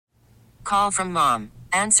Call from mom.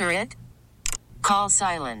 Answer it. Call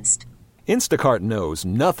silenced. Instacart knows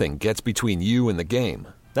nothing gets between you and the game.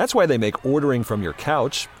 That's why they make ordering from your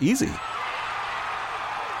couch easy.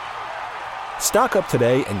 Stock up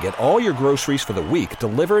today and get all your groceries for the week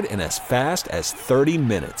delivered in as fast as 30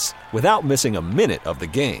 minutes without missing a minute of the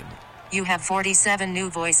game. You have 47 new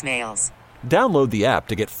voicemails. Download the app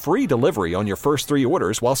to get free delivery on your first 3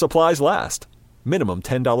 orders while supplies last. Minimum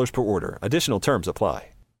 $10 per order. Additional terms apply.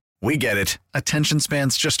 We get it. Attention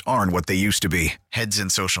spans just aren't what they used to be. Heads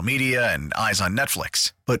in social media and eyes on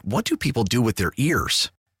Netflix. But what do people do with their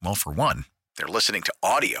ears? Well, for one, they're listening to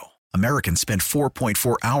audio. Americans spend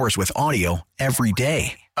 4.4 hours with audio every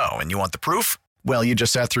day. Oh, and you want the proof? Well, you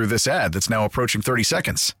just sat through this ad that's now approaching 30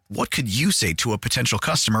 seconds. What could you say to a potential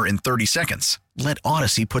customer in 30 seconds? Let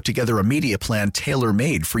Odyssey put together a media plan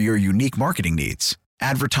tailor-made for your unique marketing needs.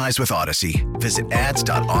 Advertise with Odyssey. Visit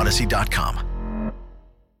ads.odyssey.com.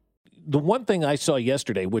 The one thing I saw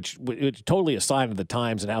yesterday, which is totally a sign of the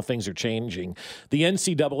times and how things are changing, the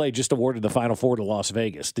NCAA just awarded the Final Four to Las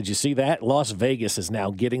Vegas. Did you see that? Las Vegas is now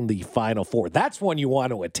getting the Final Four. That's one you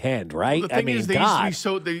want to attend, right? Well, the thing is, they used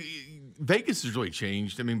to be Vegas has really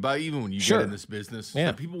changed. I mean, even when you get in this business,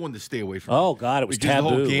 people wanted to stay away from it. Oh, God, it was because taboo,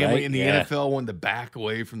 the whole gambling, right? and the NFL wanted to back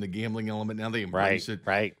away from the gambling element. Now they embrace it.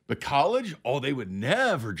 Right. But college, they would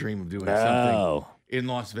never dream of doing something in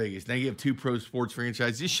Las Vegas. Now you have 2 pro sports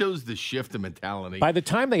franchises. This shows the shift in mentality. By the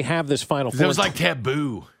time they have this Final Four, it was like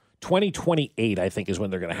taboo. 2028, I think, is when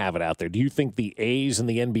they're going to have it out there. Do you think the A's and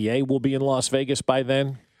the NBA will be in Las Vegas by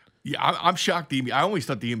then? Yeah, I'm shocked. I always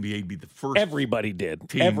thought the NBA would be the first. Everybody did.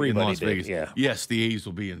 Team Everybody in Las did. Vegas. Yeah. Yes, the A's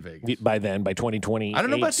will be in Vegas by then. By 2028. I don't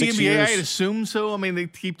know about the NBA. Years. I'd assume so. I mean, they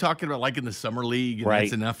keep talking about like in the summer league, and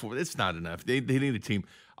that's enough for. It's not enough. They need a team.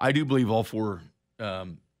 I do believe all 4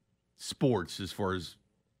 sports, as far as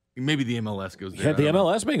maybe the MLS goes there. Yeah, the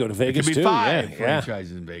MLS may go to Vegas it could be too. 5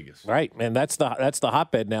 franchises in Vegas. Right, and that's the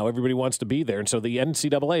hotbed now. Everybody wants to be there, and so the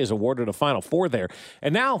NCAA has awarded a Final Four there.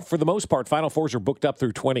 And now, for the most part, Final Fours are booked up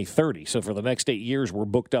through 2030. So for the next 8 years, we're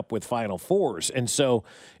booked up with Final Fours. And so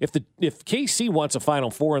if KC wants a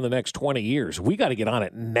Final Four in the next 20 years, we got to get on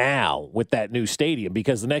it now with that new stadium,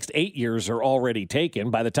 because the next 8 years are already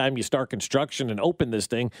taken. By the time you start construction and open this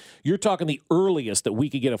thing, you're talking the earliest that we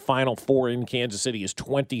could get a Final Four in Kansas City is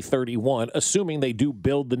 2031, assuming they do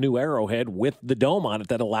build the new Arrowhead with the dome on it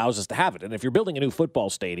that allows us to have it. And if you're building a new football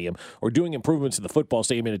stadium or doing improvements to the football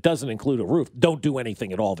stadium and it doesn't include a roof, don't do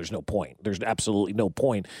anything at all. There's no point. There's absolutely no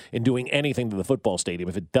point in doing anything to the football stadium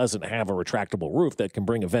if it doesn't have a retractable roof that can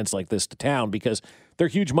bring events like this to town, because they're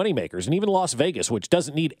huge moneymakers. And even Las Vegas, which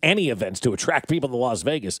doesn't need any events to attract people to Las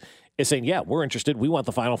Vegas, is saying, yeah, we're interested. We want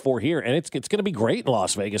the Final Four here. And it's going to be great in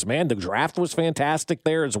Las Vegas, man. The draft was fantastic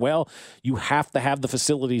there as well. You have to have the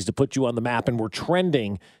facilities to put you on the map, and we're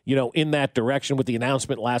trending, in that direction with the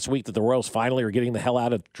announcement last week that the Royals finally are getting the hell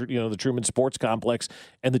out of, the Truman Sports Complex,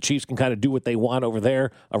 and the Chiefs can kind of do what they want over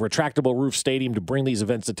there. A retractable roof stadium to bring these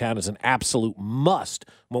events to town is an absolute must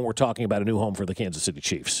when we're talking about a new home for the Kansas City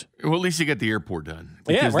Chiefs. Well, at least you got the airport done.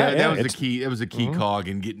 Because that was the key. That was a key cog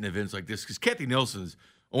in getting events like this, because Kathy Nelson's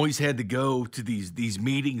always had to go to these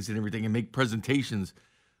meetings and everything and make presentations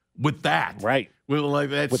with that. Right. With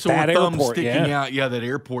that with sore that thumb airport, sticking out. Yeah, that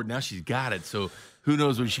airport. Now she's got it. So who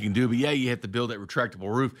knows what she can do. But, yeah, you have to build that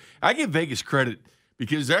retractable roof. I give Vegas credit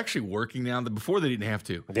because they're actually working now. Before they didn't have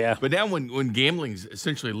to. Yeah. But now when gambling's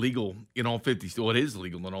essentially legal in all 50 states, well, it is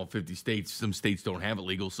legal in all 50 states. Some states don't have it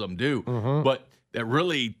legal, some do. Mm-hmm. But that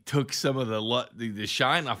really took some of the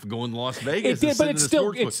shine off of going to Las Vegas. It did, but it's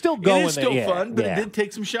still going. It is still fun, but it did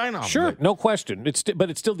take some shine off. Sure, of it. no question. But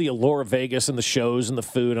it's still the allure of Vegas and the shows and the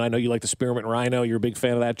food. And I know you like the Spearmint Rhino. You're a big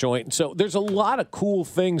fan of that joint. And so there's a lot of cool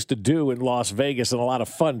things to do in Las Vegas and a lot of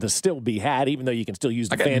fun to still be had, even though you can still use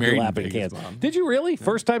the FanDuel app in Kansas. Did you really? Yeah.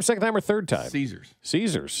 First time, second time, or third time?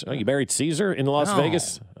 Caesars. Oh, you married Caesar in Las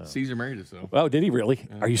Vegas? Oh. Caesar married us, though. Oh, did he really?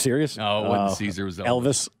 Are you serious? No, it wasn't Caesar. It was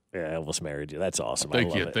Elvis. Yeah, Elvis married you. That's awesome.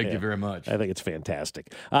 Thank you. It. Thank you very much. I think it's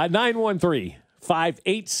fantastic.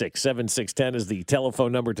 913-586-7610 is the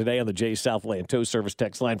telephone number today on the Jay Southland Tow Service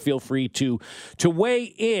text line. Feel free to weigh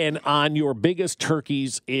in on your biggest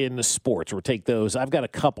turkeys in sports. We'll take those. I've got a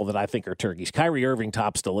couple that I think are turkeys. Kyrie Irving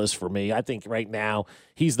tops the list for me. I think right now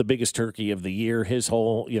he's the biggest turkey of the year. His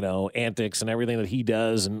whole, antics and everything that he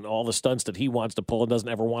does and all the stunts that he wants to pull and doesn't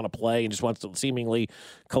ever want to play and just wants to seemingly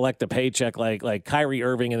collect a paycheck like Kyrie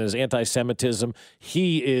Irving and his anti-Semitism.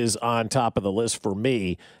 He is on top of the list for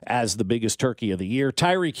me as the biggest turkey Rookie of the Year.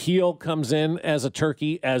 Tyreek Hill comes in as a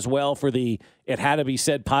turkey as well for the It Had to Be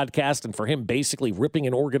Said podcast, and for him basically ripping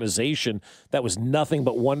an organization that was nothing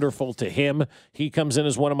but wonderful to him. He comes in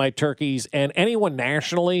as one of my turkeys, and anyone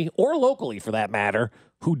nationally or locally for that matter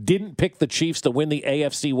who didn't pick the Chiefs to win the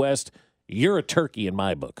AFC West, you're a turkey in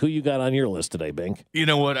my book. Who you got on your list today, Bink? You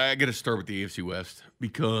know what? I got to start with the AFC West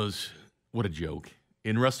because what a joke.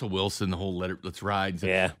 In Russell Wilson, the whole let's ride.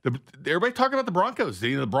 Yeah. Everybody talking about the Broncos.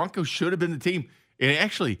 The Broncos should have been the team. And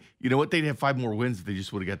actually, you know what? They'd have 5 more wins if they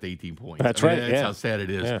just would have got the 18 points. That's right. That's how sad it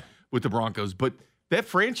is with the Broncos. But that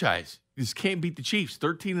franchise just can't beat the Chiefs.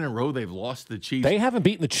 13 in a row they've lost to the Chiefs. They haven't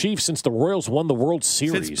beaten the Chiefs since the Royals won the World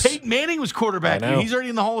Series. Since Peyton Manning was quarterback. He's already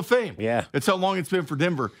in the Hall of Fame. Yeah. That's how long it's been for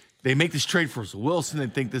Denver. They make this trade for Russell Wilson. They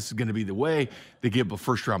think this is going to be the way. They give up a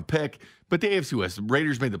first-round pick. But the AFC West, the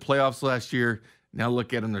Raiders made the playoffs last year. Now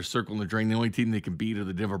look at them. They're circling the drain. The only team they can beat are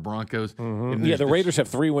the Denver Broncos. Mm-hmm. Yeah, the Raiders have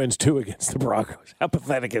 3 wins, 2 against the Broncos. How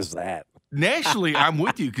pathetic is that? Nationally, I'm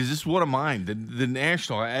with you because this is one of mine. The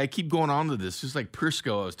national, I keep going on to this. Just like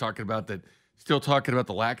Prisco, I was talking about that, still talking about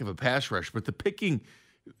the lack of a pass rush. But the picking,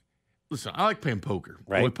 listen, I like playing poker.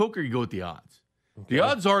 Right. With poker, you go with the odds. Okay. The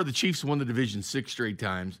odds are the Chiefs won the division 6 straight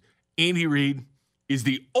times. Andy Reid is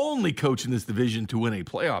the only coach in this division to win a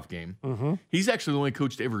playoff game. Mm-hmm. He's actually the only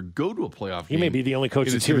coach to ever go to a playoff game. He may be the only coach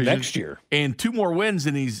that's here next year. And 2 more wins,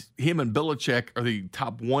 and him and Belichick are the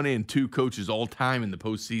top 1 and 2 coaches all time in the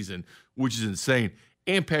postseason, which is insane.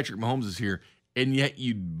 And Patrick Mahomes is here, and yet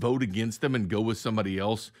you'd vote against them and go with somebody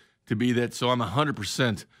else to be that. So I'm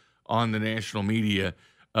 100% on the national media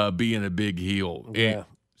being a big heel. Yeah.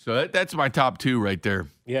 So that's my top 2 right there.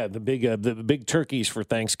 Yeah, the big turkeys for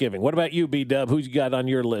Thanksgiving. What about you, B-Dub? Who's you got on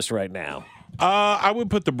your list right now? I would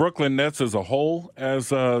put the Brooklyn Nets as a whole as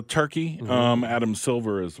turkey. Mm-hmm. Adam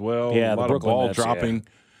Silver as well. Yeah, a lot the of ball Nets, dropping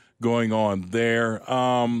going on there.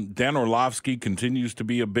 Dan Orlovsky continues to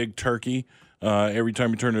be a big turkey. Every time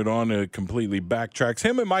you turn it on, it completely backtracks.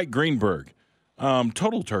 Him and Mike Greenberg.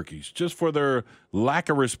 Total turkeys, just for their lack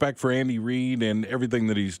of respect for Andy Reid and everything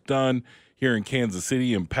that he's done here in Kansas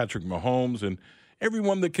City and Patrick Mahomes and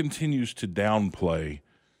everyone that continues to downplay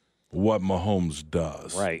what Mahomes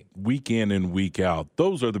does. Right. Week in and week out.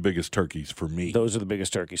 Those are the biggest turkeys for me. Those are the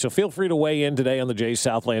biggest turkeys. So feel free to weigh in today on the Jay's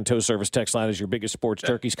Southland Tow Service text line as your biggest sports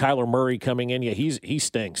turkeys. Kyler Murray coming in. Yeah, he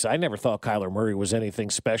stinks. I never thought Kyler Murray was anything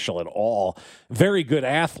special at all. Very good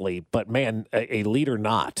athlete, but, man, a leader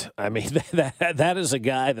not. I mean, that is a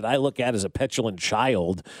guy that I look at as a petulant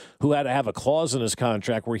child who had to have a clause in his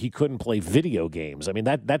contract where he couldn't play video games. I mean,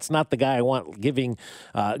 that's not the guy I want giving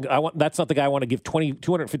that's not the guy I want to give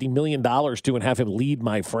 $250 million to and have him lead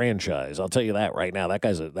my franchise. I'll tell you that right now. That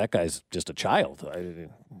guy's just a child.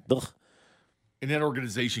 And that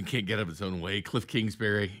organization can't get out of its own way. Cliff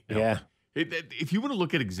Kingsbury. Yeah. If you want to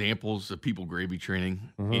look at examples of people gravy training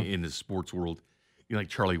in the sports world, like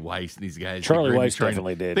Charlie Weiss and these guys. Charlie Weiss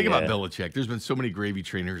definitely did. Think about Belichick. There's been so many gravy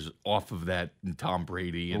trainers off of that, and Tom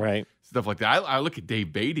Brady and stuff like that. I look at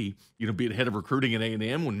Dave Beatty, being head of recruiting at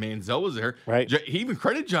A&M when Manziel was there. Right. He even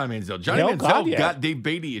credited John Manziel. Manziel got Dave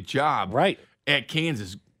Beatty a job at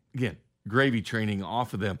Kansas. Again, gravy training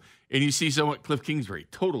off of them. And you see someone, Cliff Kingsbury,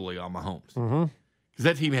 totally on Mahomes. Because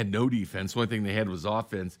that team had no defense. The only thing they had was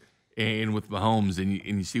offense. And with Mahomes,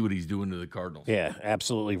 and you see what he's doing to the Cardinals. Yeah,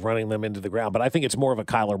 absolutely, running them into the ground. But I think it's more of a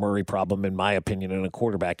Kyler Murray problem, in my opinion, and a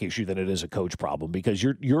quarterback issue than it is a coach problem. Because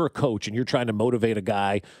you're a coach, and you're trying to motivate a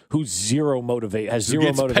guy who's has zero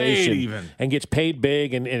motivation, and gets paid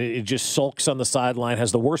big, and it just sulks on the sideline,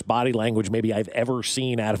 has the worst body language maybe I've ever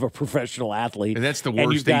seen out of a professional athlete. And that's the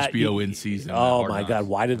worst HBO in season. Oh, my God,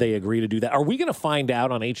 why did they agree to do that? Are we going to find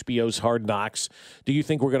out on HBO's Hard Knocks? Do you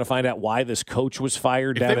think we're going to find out why this coach was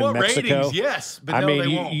fired down in Mexico? Ratings, yes, but they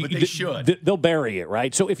won't. But they should. They'll bury it,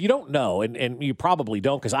 right? So if you don't know, and you probably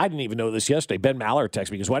don't, because I didn't even know this yesterday. Ben Maller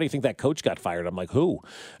texted me because why do you think that coach got fired? I'm like, who?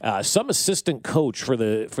 Some assistant coach for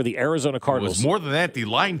the Arizona Cardinals. It was more than that. The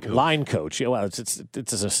line coach. Line coach. Yeah, well, it's an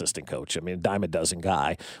assistant coach. I mean, a dime a dozen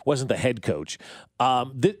guy. Wasn't the head coach.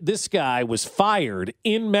 This guy was fired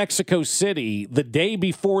in Mexico City the day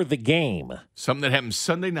before the game. Something that happened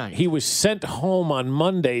Sunday night. He was sent home on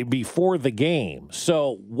Monday before the game.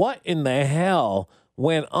 So what in the hell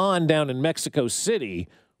went on down in Mexico City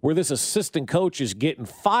where this assistant coach is getting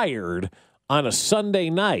fired on a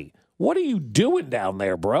Sunday night? What are you doing down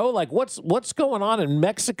there, bro? Like, what's going on in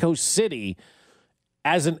Mexico City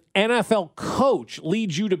as an NFL coach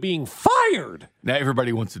leads you to being fired? Now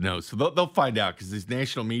everybody wants to know. So they'll find out because these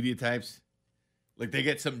national media types, like, they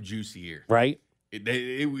get something juicy here. Right.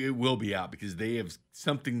 It will be out because they have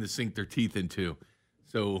something to sink their teeth into.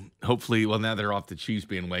 So hopefully, now they're off the Chiefs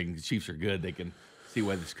bandwagon. The Chiefs are good. They can see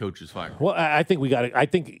why this coach is fired. Well, I think we got to. I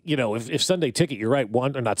think, if Sunday Ticket, you're right. Or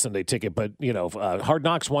not Sunday Ticket, but Hard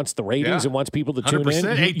Knocks wants the ratings and wants people to tune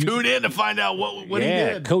in. Hey, tune in to find out what he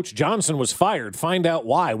did. Coach Johnson was fired. Find out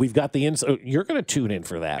why. We've got the you're going to tune in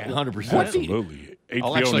for that. 100%. Absolutely.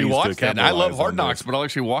 I'll HBO actually needs watch to that. I love capitalize Hard on Knocks, this. but I'll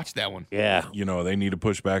actually watch that one. Yeah. They need to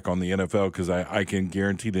push back on the NFL because I can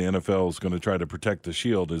guarantee the NFL is going to try to protect the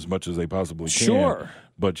shield as much as they possibly can. Sure.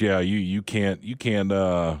 But yeah, you can't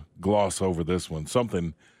gloss over this one.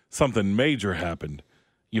 Something major happened,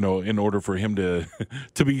 in order for him to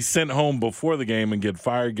be sent home before the game and get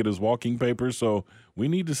fired, get his walking papers. So we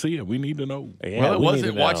need to see it. We need to know. Yeah, well, it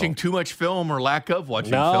wasn't watching too much film or lack of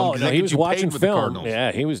watching film. No, he was you watching paid with the film. Cardinals.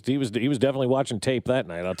 Yeah, he was definitely watching tape that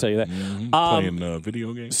night. I'll tell you that. Playing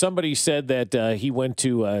video games. Somebody said that he went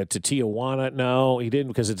to Tijuana. No, he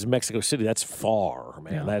didn't because it's Mexico City. That's far,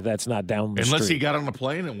 man. That's not down the Unless street. he got on a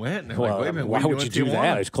plane and went. And Well, wait a minute, why what are would you doing do in Tijuana?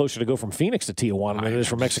 that? It's closer to go from Phoenix to Tijuana than it is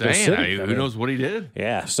from Mexico Saying, City. who knows what he did?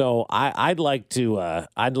 Yeah, so I'd like to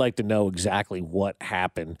know exactly what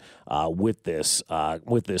happened with this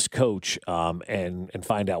coach and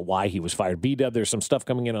find out why he was fired. B-Dub, there's some stuff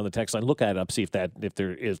coming in on the text line. Look at it up, see if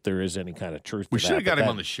there is any kind of truth. We to should have that. got him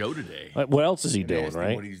on the show today. What else is he And doing? asked him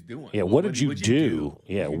Right? what he's doing. Yeah. Well, What did you do?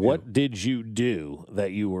 Yeah. What Did you do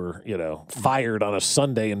that you were fired on a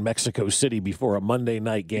Sunday in Mexico City before a Monday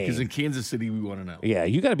night game? Because in Kansas City, we want to know. Yeah,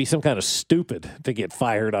 you got to be some kind of stupid to get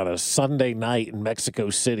fired on a Sunday night in Mexico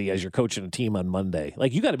City as you're coaching a team on Monday.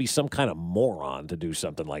 Like, you got to be some kind of moron to do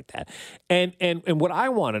something like that. And what I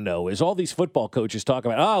want to know is all these football coaches talk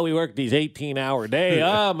about, we work these 18-hour day.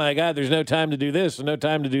 Oh, my God, there's no time to do this and no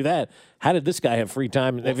time to do that. How did this guy have free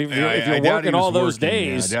time? If you're working all those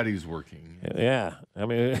days. I doubt he was working. Yeah, I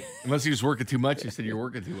mean, unless he was working too much, he said you're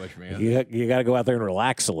working too much, man. You got to go out there and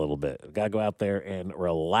relax a little bit. Got to go out there and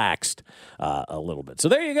relaxed a little bit. So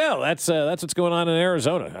there you go. That's what's going on in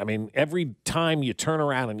Arizona. I mean, every time you turn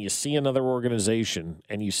around and you see another organization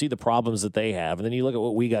and you see the problems that they have, and then you look at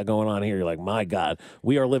what we got going on here, you're like, my God,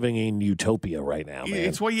 we are living in utopia right now, man.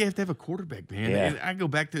 It's why you have to have a quarterback, man. Yeah. And I go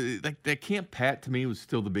back to that Camp Pat. To me, was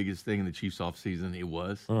still the biggest thing in the Chiefs offseason. It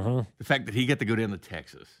was the fact that he got to go down to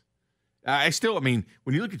Texas. When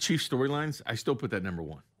you look at Chiefs storylines, I still put that number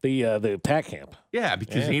one. The Pat camp. Yeah,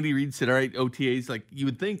 because Andy Reid said, all right, OTAs, like you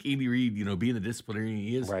would think Andy Reid, being the disciplinarian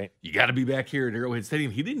he is, right, you got to be back here at Arrowhead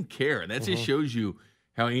Stadium. He didn't care. And that just shows you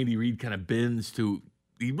how Andy Reid kind of bends to,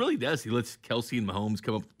 he really does. He lets Kelsey and Mahomes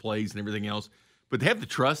come up with plays and everything else. But they have the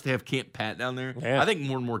trust to have Camp Pat down there. Yeah. I think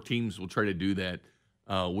more and more teams will try to do that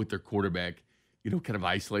with their quarterback. Kind of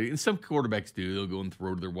isolated. And some quarterbacks do. They'll go and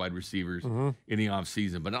throw to their wide receivers in the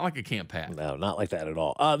offseason, but not like a Camp Pat. No, not like that at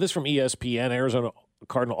all. This from ESPN. Arizona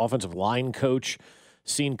Cardinal offensive line coach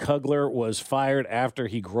Sean Kugler was fired after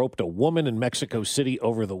he groped a woman in Mexico City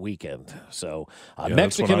over the weekend. So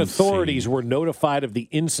Mexican authorities were notified of the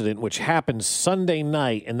incident, which happened Sunday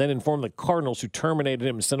night, and then informed the Cardinals, who terminated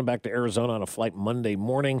him and sent him back to Arizona on a flight Monday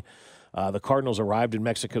morning. The Cardinals arrived in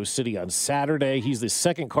Mexico City on Saturday. He's the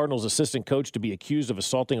second Cardinals assistant coach to be accused of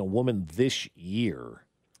assaulting a woman this year.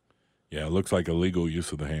 Yeah, it looks like illegal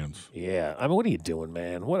use of the hands. Yeah, I mean, what are you doing,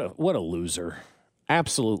 man? What a loser.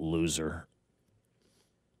 Absolute loser.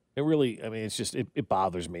 It really, it's just, it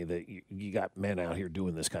bothers me that you got men out here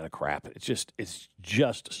doing this kind of crap. It's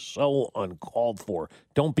just so uncalled for.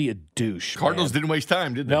 Don't be a douche. Cardinals didn't waste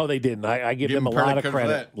time, did they? No, they didn't. I give them a lot of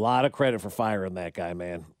credit. A lot of credit for firing that guy,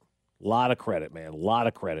 man. A lot of credit, man. A lot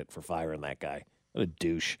of credit for firing that guy. What a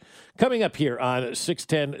douche. Coming up here on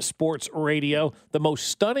 610 Sports Radio, the most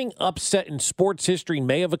stunning upset in sports history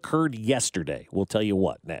may have occurred yesterday. We'll tell you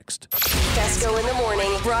what next. Fesco in the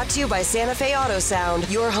Morning, brought to you by Santa Fe Auto Sound,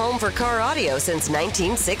 your home for car audio since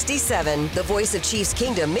 1967. The voice of Chiefs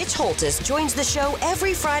Kingdom, Mitch Holtis, joins the show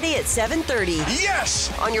every Friday at 7:30.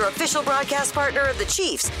 Yes! On your official broadcast partner of the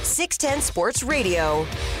Chiefs, 610 Sports Radio.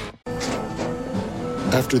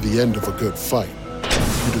 After the end of a good fight,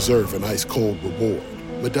 you deserve an ice-cold reward.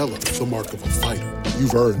 Modelo, the mark of a fighter.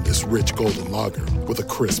 You've earned this rich golden lager with a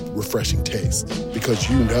crisp, refreshing taste. Because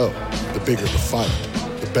you know, the bigger the fight,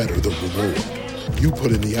 the better the reward. You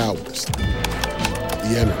put in the hours,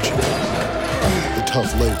 the energy, the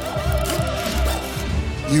tough labor.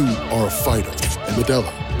 You are a fighter, and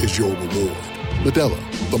Modelo is your reward.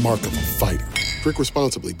 Modelo, the mark of a fighter. Drink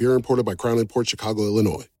responsibly. Beer imported by Crown Imports, Chicago,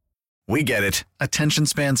 Illinois. We get it. Attention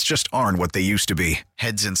spans just aren't what they used to be.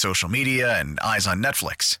 Heads in social media and eyes on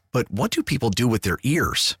Netflix. But what do people do with their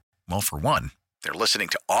ears? Well, for one, they're listening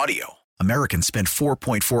to audio. Americans spend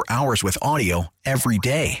 4.4 hours with audio every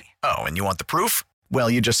day. Oh, and you want the proof? Well,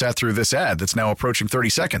 you just sat through this ad that's now approaching 30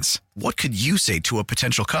 seconds. What could you say to a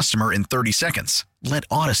potential customer in 30 seconds? Let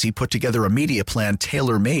Odyssey put together a media plan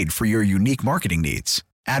tailor-made for your unique marketing needs.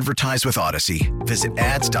 Advertise with Odyssey. Visit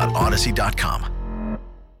ads.odyssey.com.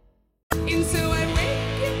 And so I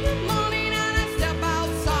wake in the morning and I step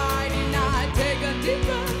outside and I take a deep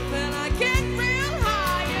breath and I get real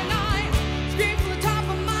high and I scream from the top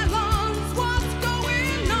of my lungs, what's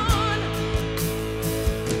going on?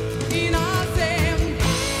 And I say,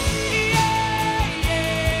 hey, yeah,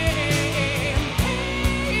 yeah, hey,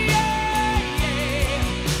 yeah,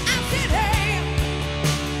 yeah. I said, hey,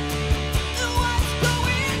 what's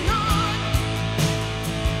going on?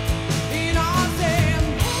 And I said,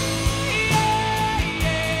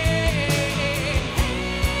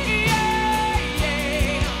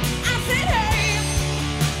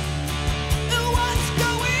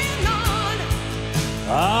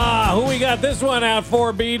 Who we got this one out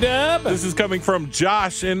for, B-Dub? This is coming from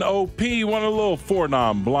Josh and OP, one of the little four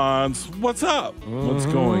non-blondes. What's up? What's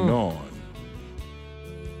going on?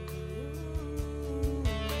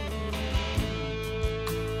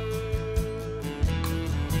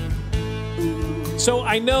 So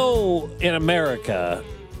I know in America,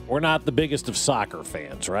 we're not the biggest of soccer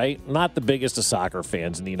fans, right? Not the biggest of soccer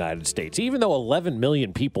fans in the United States, even though 11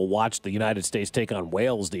 million people watched the United States take on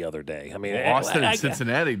Wales the other day. I mean, Austin and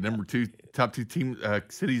Cincinnati, top two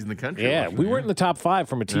cities in the country. Yeah, we weren't in the top 5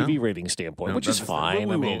 from a TV rating standpoint, which is fine.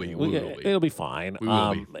 We will be. It'll be fine. We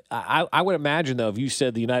will be. I would imagine, though, if you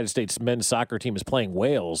said the United States men's soccer team is playing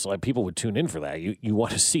Wales, like people would tune in for that. You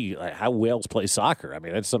want to see how Wales play soccer. I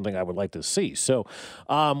mean, that's something I would like to see. So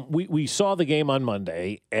we saw the game on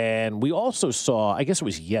Monday, and we also saw, I guess it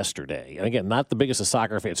was yesterday, and again, not the biggest of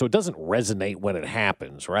soccer fans, so it doesn't resonate when it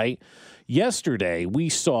happens, right? Yesterday, we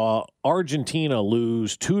saw Argentina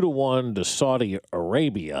lose 2-1 to Saudi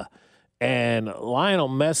Arabia, and Lionel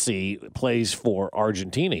Messi plays for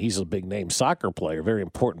Argentina. He's a big-name soccer player, very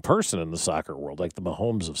important person in the soccer world, like the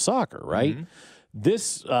Mahomes of soccer, right? Mm-hmm.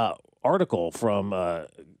 This article from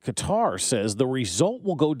Qatar says the result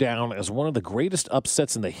will go down as one of the greatest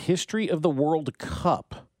upsets in the history of the World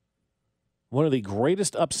Cup. One of the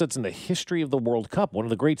greatest upsets in the history of the World Cup. One of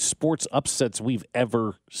the great sports upsets we've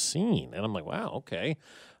ever seen. And I'm like, wow, okay.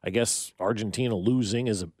 I guess Argentina losing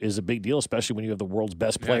is a big deal, especially when you have the world's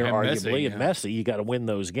best player, arguably, and Messi. You got to win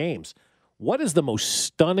those games. What is the most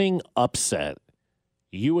stunning upset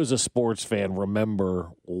you as a sports fan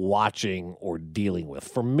remember watching or dealing with?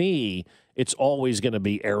 For me, it's always going to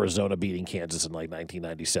be Arizona beating Kansas in like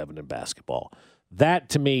 1997 in basketball. That,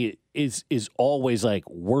 to me, is always like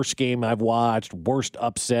worst game I've watched, worst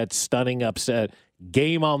upset, stunning upset,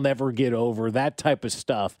 game I'll never get over, that type of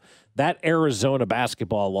stuff. That Arizona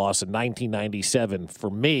basketball loss in 1997, for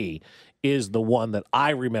me, is the one that I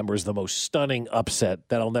remember as the most stunning upset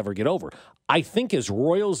that I'll never get over. I think as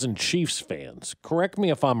Royals and Chiefs fans, correct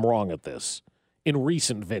me if I'm wrong at this, in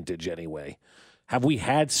recent vintage anyway, have we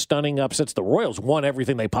had stunning upsets? The Royals won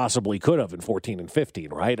everything they possibly could have in 14 and 15,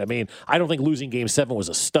 right? I mean, I don't think losing Game 7 was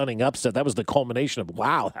a stunning upset. That was the culmination of,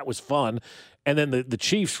 wow, that was fun. And then the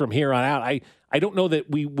Chiefs from here on out, I don't know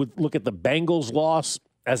that we would look at the Bengals loss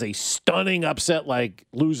as a stunning upset like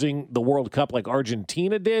losing the World Cup like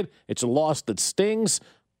Argentina did. It's a loss that stings,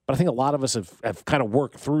 but I think a lot of us have kind of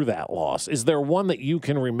worked through that loss. Is there one that you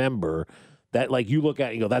can remember that, like, you look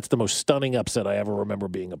at, you go, that's the most stunning upset I ever remember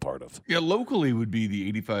being a part of? Yeah, locally would be the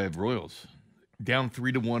 85 Royals. Down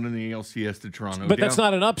 3-1 in the ALCS to Toronto. But that's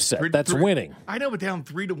not an upset. That's winning. I know, but down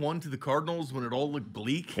 3-1 to the Cardinals when it all looked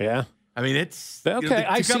bleak. Yeah. I mean, it's okay.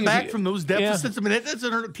 To come back from those deficits. Yeah. I mean, that's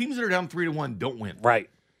teams that are down 3-1 don't win. Right.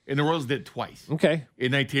 And the Royals did twice. Okay.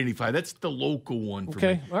 In 1985. That's the local one for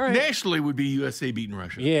me. All right. Nationally would be USA beating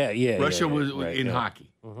Russia. Yeah. Russia was right, in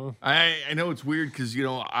hockey. Mm-hmm. I know it's weird because,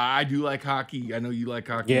 I do like hockey. I know you like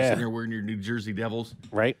hockey. You're sitting there wearing your New Jersey Devils.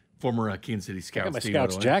 Right. Former Kansas City Scouts. I got my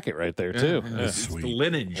Scouts jacket right there, too. Yeah. It's sweet. The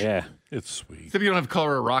lineage. Yeah. It's sweet. Except you don't have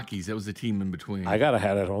Colorado Rockies. That was the team in between. I got a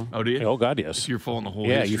hat at home. Oh, do you? Oh, God, yes. So you're following the whole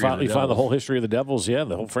history. Yeah, you found the whole history of the Devils. Yeah,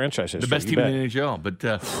 the whole franchise history. The best team in the NHL. But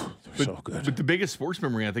so good. But the biggest sports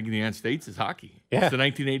memory, I think, in the United States is hockey. Yeah. It's the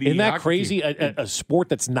 1980 Isn't that hockey crazy? Team. A sport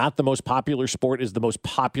that's not the most popular sport is the most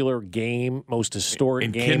popular game, most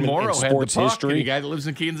historic game Ken Morrow in sports had the puck, history. And the guy that lives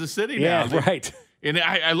in Kansas City now. Yeah, right. And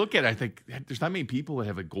I look at it, I think there's not many people that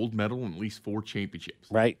have a gold medal in at least 4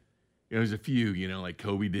 championships. Right. There's a few, like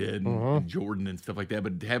Kobe did and Jordan and stuff like that.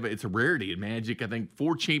 But it's a rarity in Magic. I think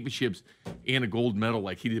 4 championships and a gold medal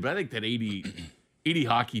like he did. But I think that 80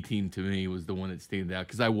 hockey team to me was the one that stayed out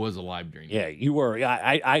because I was alive during that. Yeah, you were.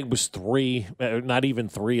 I was 3, not even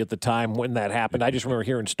 3 at the time when that happened. I just remember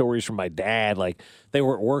hearing stories from my dad. Like, they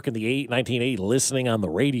were at work in the 1980 listening on the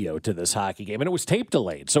radio to this hockey game, and it was tape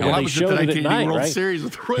delayed. So when they showed it at night, World right? Series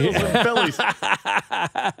with the Royals and Phillies.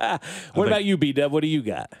 What about you, B-Dub? What do you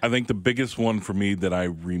got? I think the biggest one for me that I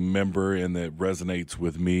remember and that resonates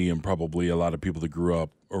with me and probably a lot of people that grew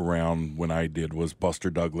up around when I did was Buster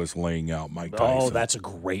Douglas laying out Mike Tyson. Oh, that's a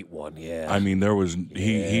great one. Yeah. I mean, there was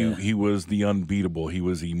he was the unbeatable. He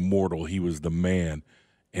was immortal. He was the man,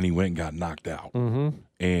 and he went and got knocked out. Mm-hmm.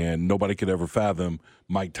 And nobody could ever fathom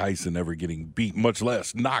Mike Tyson ever getting beat, much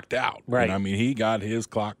less knocked out. Right. And I mean, he got his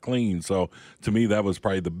clock clean. So to me, that was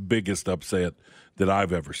probably the biggest upset that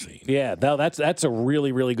I've ever seen. Yeah, no, that's a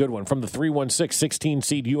really, really good one. From the 3-1-6, 16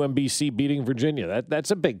 seed UMBC beating Virginia.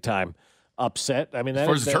 That's a big time upset. I mean, As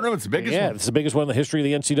far as the tournament's the biggest one. Yeah, it's the biggest one in the history of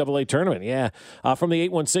the NCAA tournament. Yeah, from the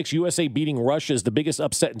 8-1-6, USA beating Russia is the biggest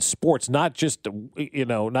upset in sports, not just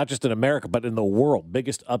in America, but in the world.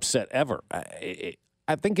 Biggest upset ever.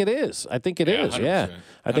 I think it is. I think it is. 100%. Yeah,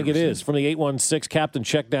 I think it is. From the 8-1-6, Captain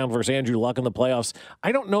Checkdown versus Andrew Luck in the playoffs.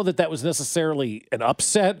 I don't know that was necessarily an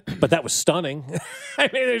upset, but that was stunning. I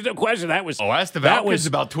mean, there's no question that was. Oh, that's the Falcons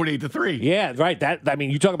about 28-3. Yeah, right.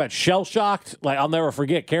 You talk about shell shocked. Like, I'll never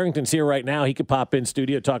forget. Carrington's here right now. He could pop in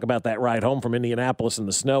studio, talk about that ride home from Indianapolis in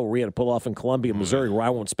the snow, where we had to pull off in Columbia, Missouri, where I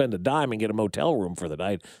won't spend a dime and get a motel room for the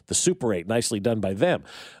night. The Super 8, nicely done by them.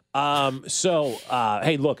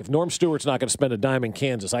 Hey, look, if Norm Stewart's not going to spend a dime in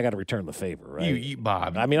Kansas, I got to return the favor, right?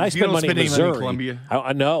 Bob. I mean, I You spend don't money in spend any Missouri. money in Columbia?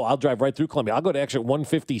 I know. I'll drive right through Columbia. I'll go to exit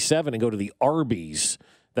 157 and go to the Arby's.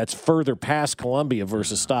 That's further past Columbia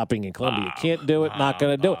versus stopping in Columbia. Can't do it. Not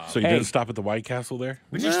going to do it. So you didn't stop at the White Castle there?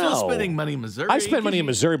 But you're still spending money in Missouri. I spend money in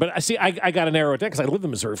Missouri, but I got to narrow it down because I lived in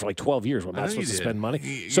Missouri for like 12 years. I'm not supposed to spend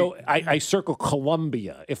money. So I circle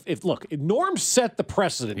Columbia. If Norm set the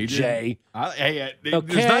precedent, Jay. There's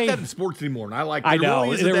not that in sports anymore, and I like. I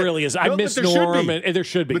know there really is. I miss Norm, and there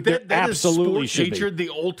should be. But there that absolutely should should be. be.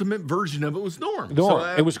 The ultimate version of it was Norm. Norm,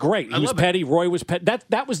 So, it was great. He was petty. Roy was petty.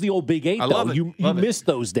 That was the old Big Eight. I though. love it. You Love it. miss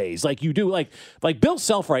those days, like you do. Like Bill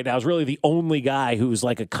Self right now is really the only guy who's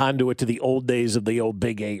like a conduit to the old days of the old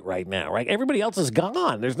Big Eight right now. Right? Everybody else is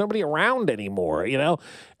gone. There's nobody around anymore.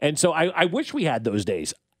 And so I wish we had those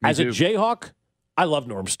days. As a Jayhawk, I love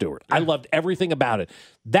Norm Stewart. I loved everything about it.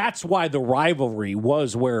 That's why the rivalry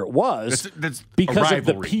was where it was. That's because a of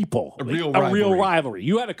the rivalry. people. A real rivalry.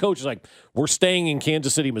 You had a coach who's like, we're staying in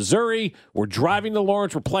Kansas City, Missouri. We're driving to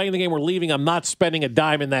Lawrence. We're playing the game. We're leaving. I'm not spending a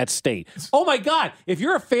dime in that state. Oh, my God. If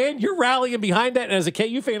you're a fan, you're rallying behind that. And as a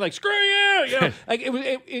KU fan, like, screw you. Like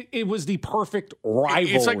it was the perfect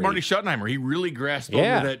rivalry. It's like Marty Schottenheimer. He really grasped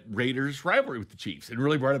onto that Raiders rivalry with the Chiefs and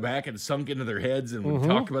really brought it back and sunk into their heads and would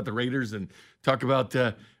talk about the Raiders and talk about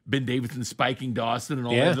Ben Davidson spiking Dawson and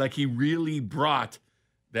all that. Like, he really brought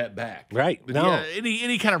that back. Right. But No.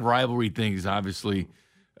 any kind of rivalry thing is obviously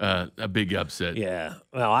a big upset. Yeah.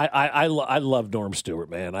 No, I love Norm Stewart,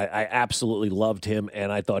 man. I absolutely loved him,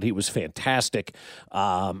 and I thought he was fantastic.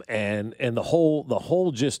 And the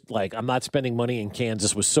whole just like, I'm not spending money in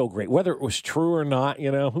Kansas was so great. Whether it was true or not,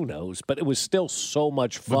 who knows? But it was still so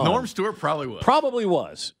much fun. But Norm Stewart probably was.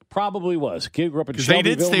 Probably was. Kid grew up in Because they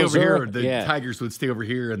did Shelbyville, stay Missouri. over here. The Tigers would stay over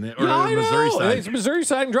here, and the I Missouri know. side. It's Missouri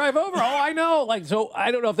side and drive over. Oh, I know. Like, so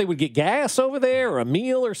I don't know if they would get gas over there or a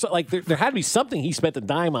meal or something. Like, there had to be something he spent a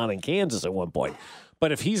dime on in Kansas at one point.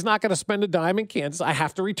 But if he's not going to spend a dime in Kansas, I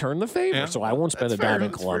have to return the favor. Yeah. So I won't spend That's a dime fair.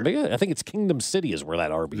 in That's Columbia. I think it's Kingdom City is where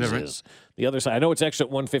that Arby's Is that right? is. The other side. I know it's exit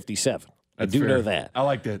 157. I That's do fair. know that. I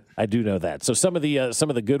like that. I do know that. So some of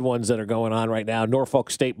the good ones that are going on right now: Norfolk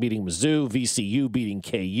State beating Mizzou, VCU beating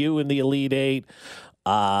KU in the Elite Eight.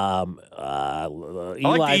 I like the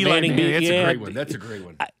Eli Manning. That's a great one. That's a great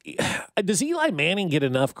one. Does Eli Manning get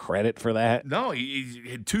enough credit for that? No, he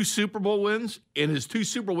had 2 Super Bowl wins, and his 2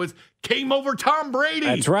 Super Bowl wins came over Tom Brady.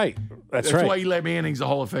 That's right. That's right. why Eli Manning's a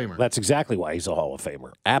Hall of Famer. That's exactly why he's a Hall of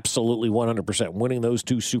Famer. Absolutely 100%. Winning those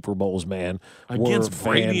 2 Super Bowls, man, Against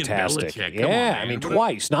were Brady and fantastic. Belichick. Come on, Yeah, man. I mean,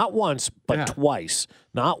 twice. Not once, but twice.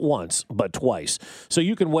 Not once, but twice. So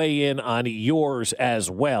you can weigh in on yours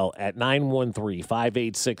as well at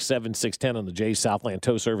 913-586-7610 on the Jay Southland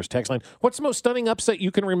Tow Service text line. What's the most stunning upset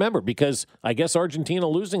you can remember? Because I guess Argentina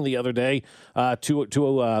losing the other day to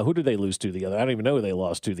who did they lose to the other? I don't even know who they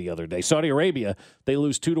lost to the other day. Saudi Arabia. They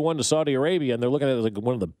lose 2-1 to Saudi Arabia, and they're looking at it like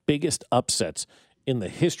one of the biggest upsets in the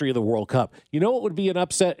history of the World Cup. You know what would be an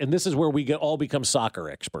upset? And this is where we all become soccer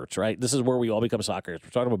experts, right? This is where we all become soccer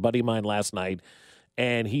experts. I was talking to a buddy of mine last night,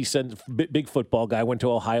 And he sends big football guy, went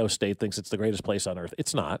to Ohio State, thinks it's the greatest place on earth.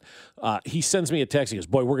 It's not. He sends me a text. He goes,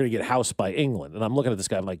 boy, we're going to get housed by England. And I'm looking at this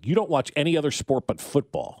guy. I'm like, you don't watch any other sport but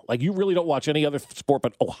football. Like, you really don't watch any other sport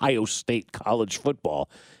but Ohio State college football.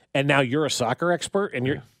 And now you're a soccer expert,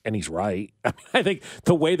 and and he's right. I mean, I think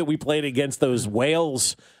the way that we played against those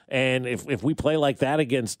Wales, and if we play like that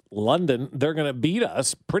against London, they're going to beat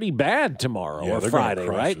us pretty bad tomorrow or Friday,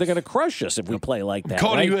 right? They're going to crush us if we play like that.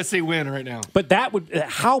 Calling right? a USA win right now. But that would,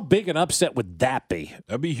 how big an upset would that be?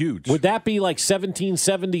 That'd be huge. Would that be like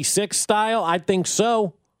 1776 style? I think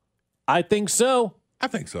so. I think so. I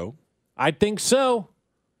think so. I think so.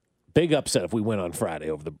 Big upset if we win on Friday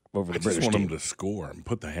over the British I just want team. them to score and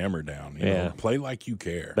put the hammer down. You know, play like you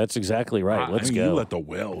care. That's exactly right. Let's I mean, go. You let the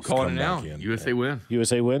Wells Calling come it back now. in. USA win.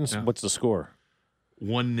 USA wins? Yeah. What's the score?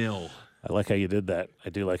 1-0. I like how you did that.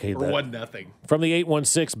 I do like how you did Or that. 1-0. From the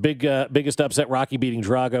 816, biggest upset, Rocky beating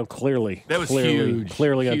Drago. Clearly. That was clearly, huge.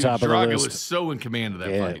 Clearly on Huge. top of the Drago list. was so in command of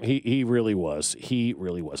that Yeah, fight. he really was. He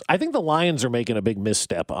really was. I think the Lions are making a big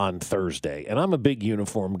misstep on Thursday, and I'm a big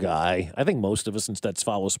uniform guy. I think most of us, since that's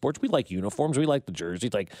follow sports, we like uniforms. We like the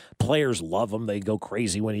jerseys. Like, players love them. They go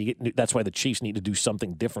crazy when you get new. That's why the Chiefs need to do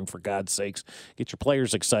something different, for God's sakes. Get your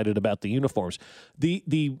players excited about the uniforms. The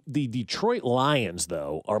Detroit Lions,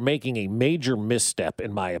 though, are making a major misstep,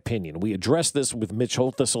 in my opinion. We addressed this with Mitch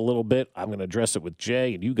Holthus a little bit. I'm going to address it with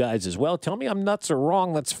Jay and you guys as well. Tell me I'm nuts or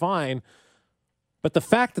wrong. That's fine. But the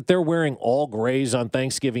fact that they're wearing all grays on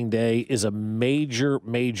Thanksgiving Day is a major,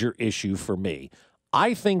 major issue for me.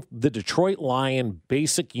 I think the Detroit Lion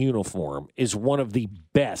basic uniform is one of the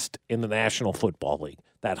best in the National Football League.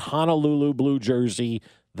 That Honolulu blue jersey,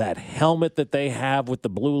 that helmet that they have with the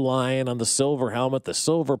blue lion on the silver helmet, the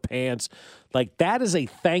silver pants, like, that is a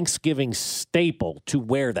Thanksgiving staple to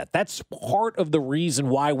wear that. That's part of the reason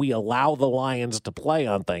why we allow the Lions to play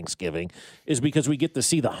on Thanksgiving, is because we get to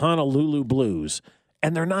see the Honolulu Blues,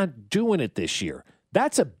 and they're not doing it this year.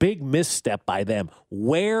 That's a big misstep by them.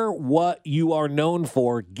 Wear what you are known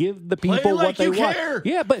for. Give the people like what they you want. care.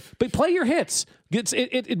 Yeah, but play your hits.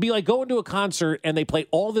 It'd be like going to a concert and they play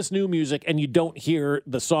all this new music and you don't hear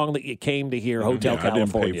the song that you came to hear, Hotel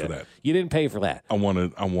California. I didn't pay for that. You didn't pay for that. I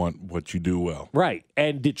want what you do well. Right.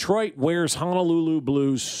 And Detroit wears Honolulu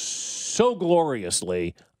Blues so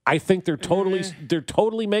gloriously. I think they're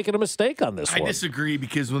totally making a mistake on this one. I disagree,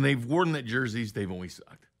 because when they've worn that jerseys, they've only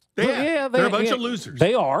sucked. They're They're a bunch of losers.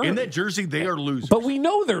 They are. In that jersey, they are losers. But we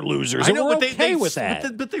know they're losers. I know, and we're but okay with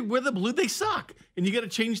that. But they wear the blue. They suck, and you got to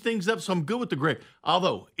change things up. So I'm good with the gray.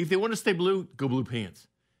 Although, if they want to stay blue, go blue pants.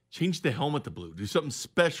 Change the helmet to blue. Do something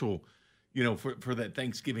special, for that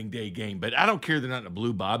Thanksgiving Day game. But I don't care they're not in a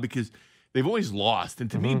blue, Bob, because they've always lost.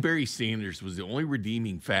 And to me, Barry Sanders was the only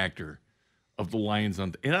redeeming factor of the Lions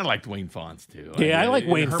and I liked Wayne Fonts too. Yeah, I like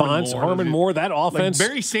Wayne Fonts, Herman Moore, that offense. Like,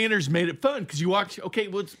 Barry Sanders made it fun, because you watch, okay,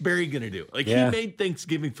 what's Barry going to do? Like, he made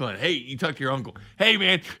Thanksgiving fun. Hey, you talk to your uncle. Hey,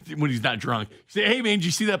 man, when he's not drunk. You say, hey, man, did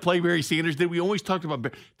you see that play Barry Sanders did? We always talked about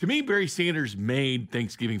to me, Barry Sanders made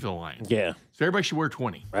Thanksgiving for the Lions. Yeah. So everybody should wear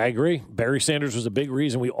 20. I agree. Barry Sanders was a big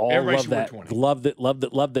reason. We all Everybody loved should wear that. 20.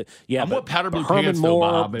 Loved it. Yeah, I'm but with powder blue Herman pants, Moore,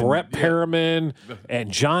 though, Bob, and- Brett yeah. Perriman,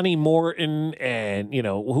 and Johnny Morton, and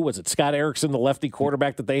who was it? Scott Erickson, the lefty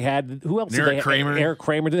quarterback that they had. Who else? Eric Kramer. Eric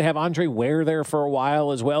Kramer. Did they have Andre Ware there for a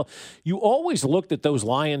while as well? You always looked at those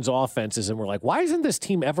Lions offenses and were like, why isn't this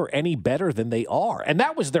team ever any better than they are? And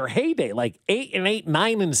that was their heyday, like 8-8,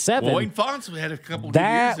 9-7. Well, Wayne Fonts had a couple of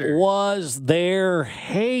That years there. was their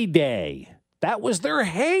heyday. That was their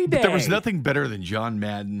heyday. But there was nothing better than John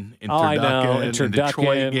Madden and I know, Turducken and and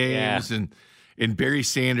Detroit Turducken, games and Barry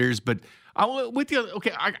Sanders. But I'm with you.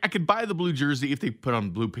 Okay, I could buy the blue jersey if they put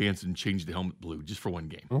on blue pants and change the helmet blue just for one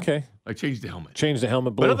game. Okay. Like, change the helmet. Change the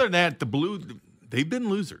helmet blue. But other than that, the blue, they've been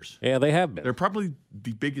losers. Yeah, they have been. They're probably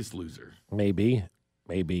the biggest loser. Maybe.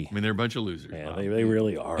 I mean, they're a bunch of losers. Yeah, they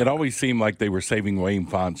really are. It always seemed like they were saving Wayne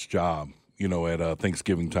Font's job. At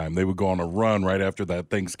Thanksgiving time, they would go on a run right after that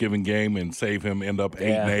Thanksgiving game and save him. End up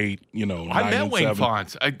 8-8. I met Wayne 9-7.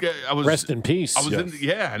 Fonts. I was Rest in peace. I was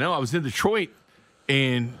I know. I was in Detroit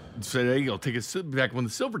and said, "Hey, I'll take a back when the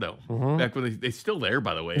Silverdome. Back when they're still there,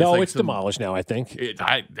 by the way. No, it's demolished now. I think.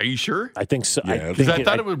 Are you sure? I think so. Yeah, Because I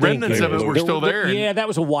thought it was remnants of it were still there. and- Yeah, that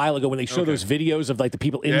was a while ago when they showed those videos of like the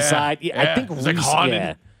people inside. I think it's like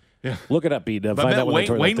haunted. Yeah. Look it up, B. But Find I met out when they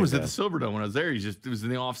tore that Wayne thing was at down. the Silverdome when I was there. It was in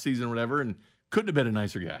the off season or whatever, and couldn't have been a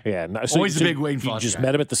nicer guy. Yeah, Always a big Wayne You Fonts just guy.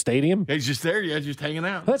 met him at the stadium. He's just there, just hanging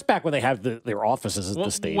out. Well, that's back when they have their offices at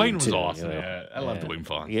the stadium. Wayne was too, awesome. Yeah, I loved Wayne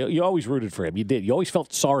Fonts. You always rooted for him. You did. You always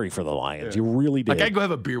felt sorry for the Lions. You really did. Like, I'd go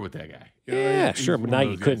have a beer with that guy. Yeah, sure, but one now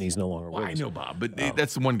of you those couldn't. guys. He's no longer Well, with I us. know, Bob, but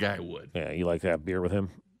that's the one guy I would. Yeah, you like to have beer with him?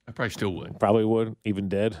 I probably still would. Probably would, even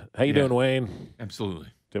dead. How you Yeah. doing, Wayne? Absolutely.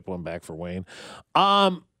 Tip one back for Wayne.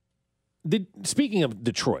 Speaking of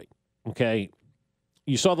Detroit, okay,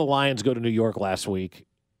 you saw the Lions go to New York last week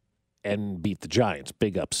and beat the Giants.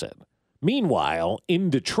 Big upset. Meanwhile, in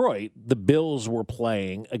Detroit, the Bills were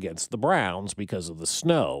playing against the Browns because of the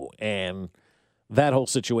snow. And that whole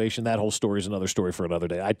situation, that whole story is another story for another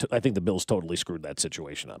day. I think the Bills totally screwed that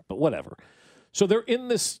situation up, but whatever. So they're in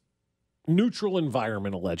this neutral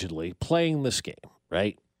environment, allegedly, playing this game,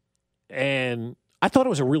 right? And I thought it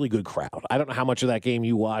was a really good crowd. I don't know how much of that game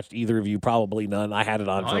you watched. Either of you, probably none. I had it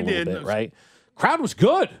on for a little bit, right? Crowd was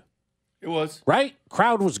good. It was. Right?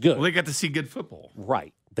 Crowd was good. Well, they got to see good football.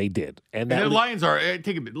 Right. They did. And the that was, Lions are,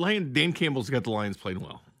 take a bit. Dan Campbell's got the Lions playing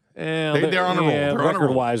well. they're on a roll. They're on a roll.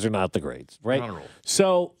 Record-wise, they're not the greats, right? They're on a roll.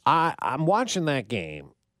 So I'm watching that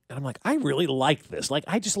game, and I'm like, I really like this. Like,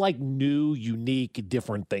 I just like new, unique,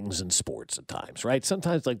 different things in sports at times, right?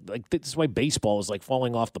 Sometimes, like this is why baseball is like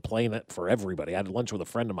falling off the plane for everybody. I had lunch with a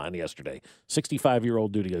friend of mine yesterday,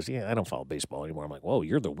 65-year-old dude. He goes, yeah, I don't follow baseball anymore. I'm like, whoa,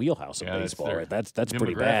 you're the wheelhouse of baseball, right? That's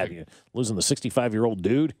pretty bad. You're losing the 65-year-old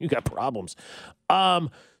dude, you got problems.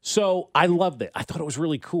 So I loved it. I thought it was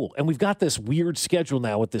really cool. And we've got this weird schedule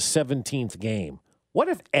now with this 17th game. What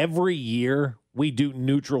if every year we do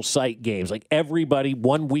neutral site games? Like everybody,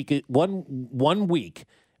 one week,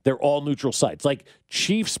 they're all neutral sites. Like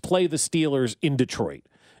Chiefs play the Steelers in Detroit.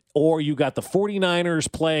 Or you got the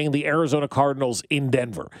 49ers playing the Arizona Cardinals in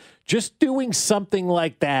Denver. Just doing something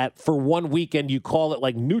like that for one weekend, you call it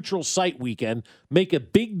like neutral site weekend, make a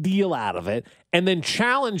big deal out of it, and then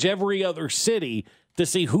challenge every other city to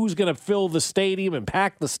see who's going to fill the stadium and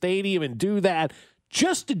pack the stadium and do that,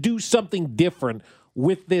 just to do something different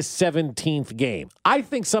with this 17th game. I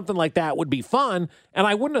think something like that would be fun, and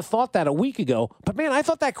I wouldn't have thought that a week ago. But, man, I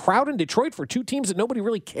thought that crowd in Detroit for two teams that nobody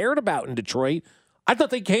really cared about in Detroit, I thought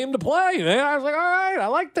they came to play. And I was like, all right, I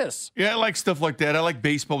like this. Yeah, I like stuff like that. I like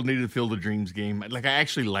baseball needed to Field of Dreams game. Like, I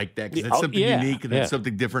actually like that because it's something unique and it's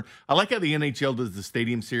something different. I like how the NHL does the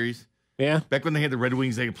stadium series. Yeah. Back when they had the Red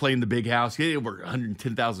Wings, they could play in the big house. Yeah, over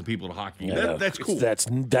 110,000 people at hockey. Yeah, that's cool. That's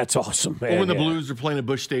awesome, man. Or when the Blues are playing at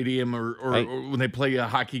Busch Stadium or when they play a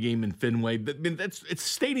hockey game in Fenway. I mean, it's a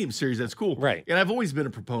stadium series. That's cool. Right. And I've always been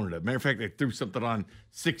a proponent of it. Matter of fact, I threw something on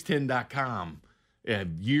 610.com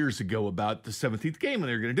years ago about the 17th game, and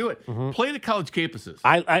they're going to do it. Play the college campuses.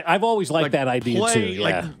 I've always liked that idea, too. Yeah.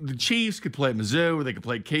 Like the Chiefs could play at Mizzou, or they could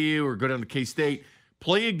play at KU, or go down to K-State.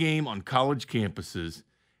 Play a game on college campuses.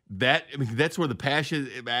 That's where the passion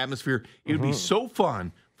atmosphere. It would be so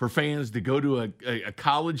fun for fans to go to a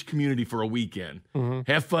college community for a weekend,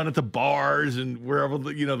 have fun at the bars and wherever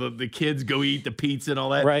the kids go eat the pizza and all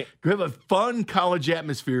that. Right. Go have a fun college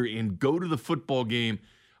atmosphere and go to the football game.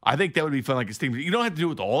 I think that would be fun. Like a stadium. You don't have to do it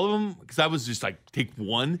with all of them because I was just like take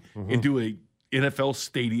one and do a NFL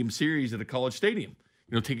stadium series at a college stadium.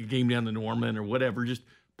 Take a game down to Norman or whatever. Just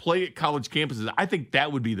play at college campuses. I think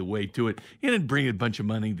that would be the way to it, and then bring a bunch of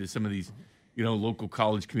money to some of these, local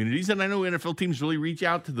college communities. And I know NFL teams really reach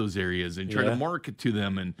out to those areas and try to market to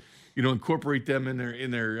them, and incorporate them in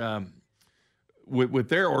their with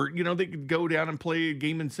their, or they could go down and play a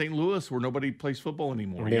game in St. Louis where nobody plays football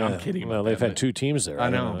anymore. Yeah, I'm kidding. Well, they've had two teams there. I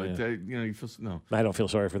know, but you feel no. I don't feel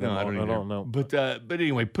sorry for them. No, I don't know. But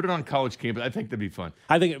anyway, put it on college campus. I think that'd be fun.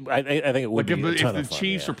 I think it would be a ton if of the fun,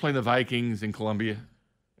 Chiefs are playing the Vikings in Columbia.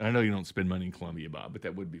 And I know you don't spend money in Columbia, Bob, but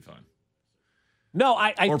that would be fun. No,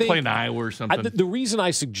 I or think playing Iowa or something. The reason I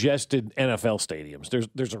suggested NFL stadiums,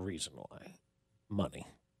 there's a reason why. Money.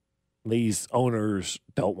 These owners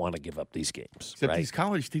don't want to give up these games. Except right? these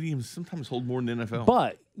college stadiums sometimes hold more than NFL.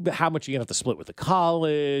 But how much you have to split with the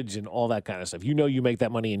college and all that kind of stuff. You make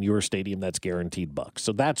that money in your stadium, that's guaranteed bucks.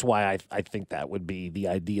 So that's why I think that would be the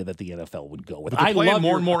idea that the NFL would go with. But they're playing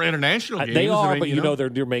more and more international games. They are, but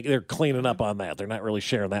they're cleaning up on that. They're not really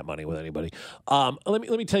sharing that money with anybody. Let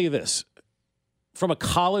me tell you this. From a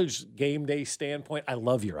college game day standpoint, I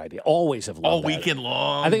love your idea. Always have loved all that. Weekend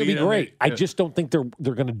long. I think it'd be great. I just don't think they're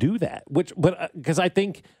going to do that. Because I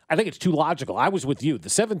think it's too logical. I was with you. The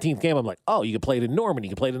 17th game, I'm like, oh, you can play it in Norman, you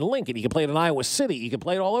can play it in Lincoln, you can play it in Iowa City, you can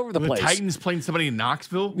play it all over the place. The Titans playing somebody in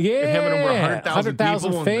Knoxville, yeah, and having over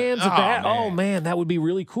 100,000 fans at that. Oh man, that would be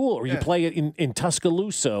really cool. Or you play it in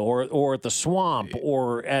Tuscaloosa, or at the Swamp,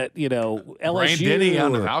 or at LSU. Brian Denny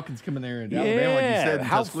on the Falcons coming there in Alabama, like you said.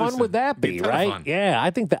 How fun would that be, right? Yeah, I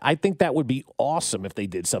think that would be awesome if they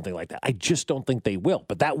did something like that. I just don't think they will,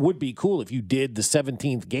 but that would be cool if you did the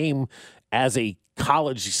 17th game as a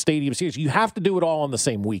college stadium series. You have to do it all on the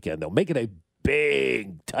same weekend, though. Make it a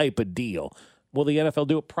big type of deal. Will the NFL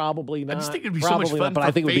do it? Probably not. I just think it'd be Probably so much fun not, but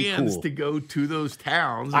I think for it would be fans cool. to go to those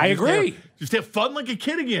towns. and I just agree. Just have fun like a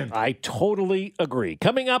kid again. I totally agree.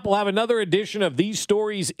 Coming up, we'll have another edition of These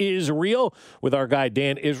Stories Is Real with our guy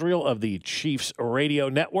Dan Israel of the Chiefs Radio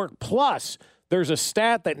Network. Plus, there's a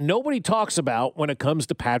stat that nobody talks about when it comes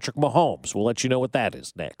to Patrick Mahomes. We'll let you know what that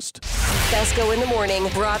is next. Fesco in the Morning,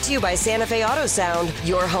 brought to you by Santa Fe Auto Sound,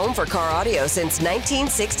 your home for car audio since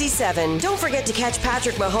 1967. Don't forget to catch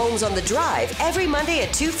Patrick Mahomes on The Drive every Monday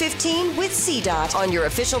at 2:15 with CDOT on your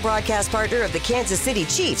official broadcast partner of the Kansas City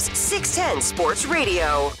Chiefs, 610 Sports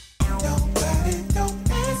Radio.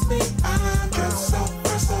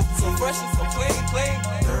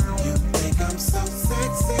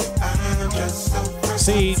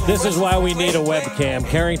 See, this is why we need a webcam.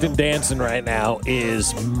 Carrington dancing right now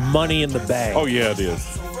is money in the bag. Oh, yeah, it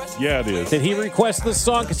is. Yeah, it is. Did he request this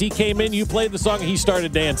song? Because he came in, you played the song, and he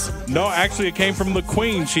started dancing. No, actually, it came from the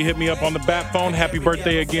Queen. She hit me up on the bat phone. Happy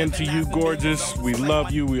birthday again to you, gorgeous. We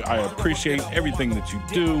love you. I appreciate everything that you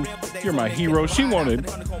do. You're my hero. She wanted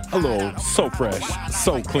a little So Fresh,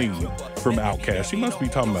 So Clean from Outkast. She must be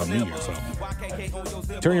talking about me or something.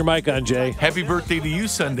 Turn your mic on, Jay. Happy birthday to you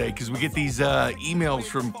Sunday, because we get these emails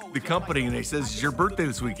from the company, and they says it's your birthday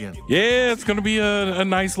this weekend. Yeah, it's going to be a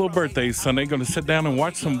nice little birthday Sunday. Going to sit down and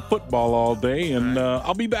watch some football all day, and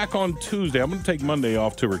I'll be back on Tuesday. I'm going to take Monday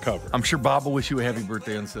off to recover. I'm sure Bob will wish you a happy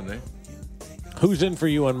birthday on Sunday. Who's in for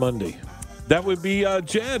you on Monday? That would be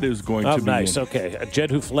Jed is going Oh, to be nice. in. Okay.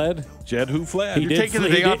 Jed who fled? Jed who fled. He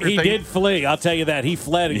did flee. I'll tell you that. He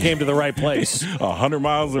fled and came to the right place. 100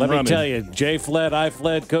 miles and Let running. me tell you, Jay fled, I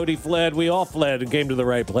fled, Cody fled, we all fled and came to the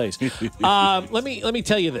right place. Let me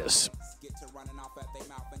tell you this.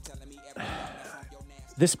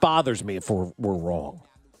 This bothers me if we're wrong.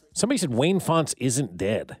 Somebody said Wayne Fonts isn't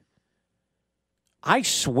dead. I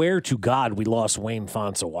swear to God we lost Wayne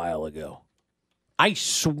Fonts a while ago. I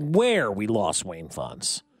swear we lost Wayne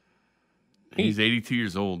Fonts. He's 82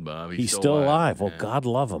 years old, Bob. He's still alive. Well, Yeah. God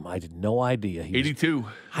love him. I had no idea. He was 82.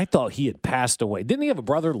 I thought he had passed away. Didn't he have a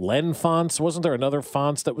brother, Len Fonts? Wasn't there another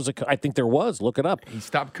Fonts that was I think there was. Look it up. He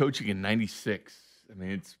stopped coaching in 96. I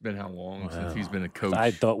mean, it's been how long since he's been a coach?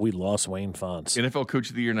 I thought we lost Wayne Fonts. NFL Coach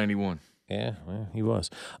of the Year, 91. Yeah, well, he was.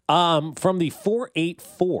 From the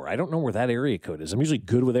 484, I don't know where that area code is. I'm usually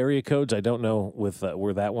good with area codes. I don't know with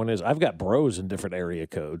where that one is. I've got bros in different area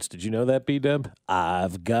codes. Did you know that, B-Dub?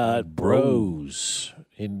 I've got bros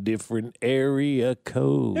in different area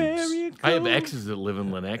codes. I have exes that live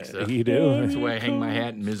in Lenexa. You do? That's why I hang my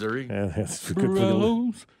hat in Missouri. Yeah, that's good for the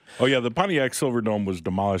Bros. Oh, yeah, the Pontiac Silverdome was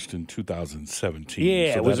demolished in 2017.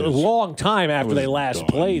 Yeah, so it was that a is- long time after was they last done.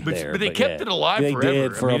 played But, there. but they kept it alive they forever.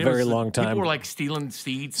 did for I mean, a it very was- long time. People were like stealing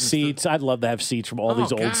seats. and Seats. I'd love to have seats from all Oh,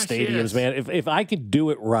 these old gosh, stadiums, yes. man. If I could do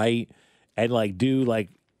it right and do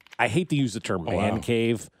I hate to use the term man wow.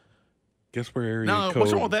 cave. Guess where area No, code?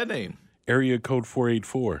 what's wrong with that name? Area code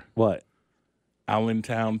 484, What?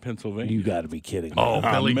 Allentown, Pennsylvania. You got to be kidding me. Oh,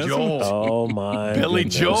 Billy messing Joel. with Oh, my Billy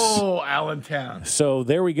goodness. Joel, Allentown. So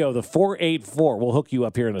there we go. The 484. We'll hook you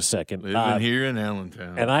up here in a second. Living here in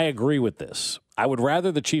Allentown. And I agree with this. I would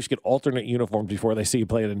rather the Chiefs get alternate uniforms before they see you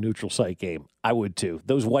play in a neutral site game. I would too.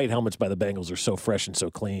 Those white helmets by the Bengals are so fresh and so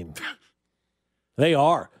clean. They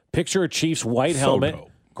are. Picture a Chiefs white So helmet, dope.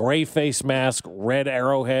 gray face mask, red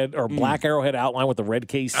arrowhead or black arrowhead outline with the red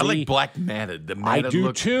KC. I like black matted. The I matted do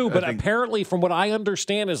look, too, I but think- apparently, from what I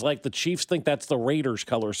understand, is the Chiefs think that's the Raiders'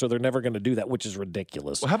 color, so they're never going to do that, which is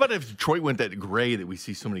ridiculous. Well, how about if Detroit went that gray that we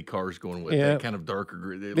see so many cars going with? Yeah. That kind of darker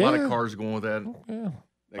gray. A lot Yeah. of cars going with that. Yeah.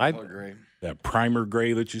 That color gray. That primer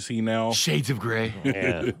gray that you see now. Shades of gray.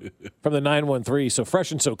 Yeah. From the 913, so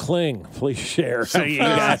fresh and so cling. Please share. So You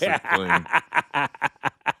fast got- and clean.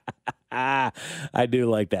 I do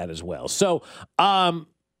like that as well. So,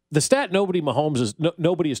 the stat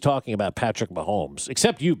nobody is talking about Patrick Mahomes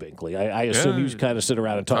except you, Binkley. I assume Yeah. you kind of sit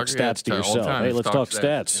around and talk Talk- yeah, stats to all the yourself. time. Hey, let's Talk talk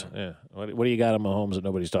stats, stats. Yeah. What do you got on Mahomes that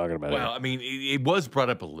nobody's talking about? Well, I mean, it was brought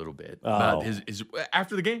up a little bit Oh. about his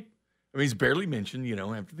after the game. I mean, he's barely mentioned,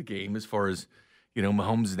 after the game as far as,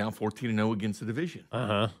 Mahomes is now 14-0 against the division.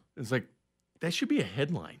 Uh-huh. It's like, that should be a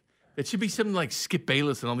headline. That should be something like Skip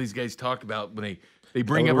Bayless and all these guys talk about when they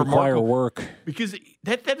bring That up would require remarkable work. because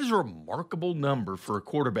that is a remarkable number for a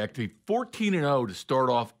quarterback to be 14-0 to start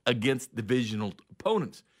off against divisional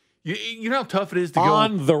opponents. You know how tough it is to go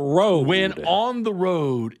On the road. win on the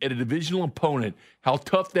road at a divisional opponent, how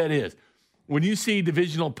tough that is. When you see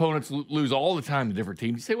divisional opponents lose all the time to different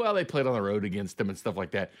teams, you say, well, they played on the road against them and stuff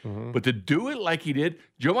like that. Mm-hmm. But to do it like he did,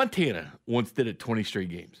 Joe Montana once did it 20 straight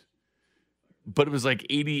games. But it was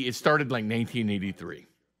it started like 1983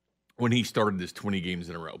 when he started this 20 games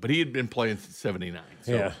in a row. But he had been playing since 79.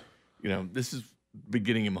 So, Yeah. this is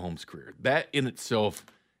beginning of Mahomes' career. That in itself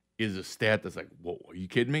is a stat that's like, whoa, are you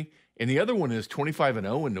kidding me? And the other one is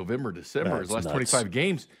 25-0 in November, December, his last 25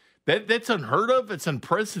 games. That's unheard of. It's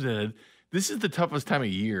unprecedented. This is the toughest time of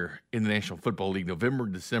year in the National Football League, November,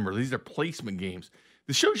 December. These are placement games.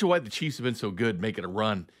 This shows you why the Chiefs have been so good making a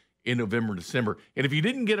run in November, December. And if you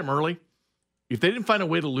didn't get them early, if they didn't find a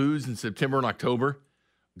way to lose in September and October,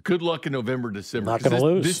 good luck in November, December. Not going to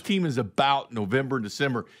lose. This team is about November,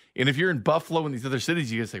 December. And if you're in Buffalo and these other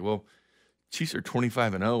cities, you guys say, well, Chiefs are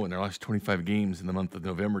 25-0 in their last 25 games in the month of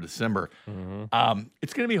November, December. Mm-hmm.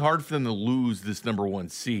 It's going to be hard for them to lose this number one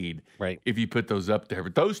seed if you put those up there.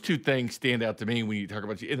 But those two things stand out to me when you talk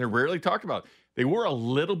about, and they're rarely talked about. They were a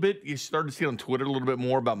little bit, you started to see it on Twitter a little bit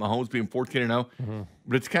more about Mahomes being 14-0,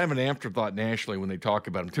 but it's kind of an afterthought nationally when they talk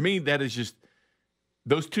about him. To me, that is just,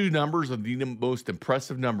 those two numbers are the most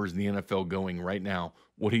impressive numbers in the NFL going right now,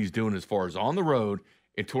 what he's doing as far as on the road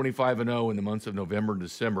and 25-0 in the months of November and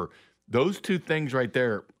December. Those two things right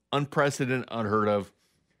there, unprecedented, unheard of.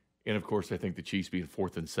 And, of course, I think the Chiefs being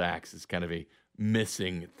fourth in sacks is kind of a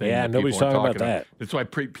missing thing. Yeah, nobody's talking about that. That's why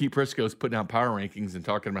Pete Prisco's putting out power rankings and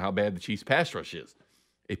talking about how bad the Chiefs' pass rush is.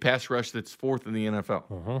 A pass rush that's fourth in the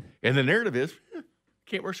NFL. And the narrative is,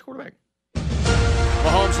 can't rush quarterback.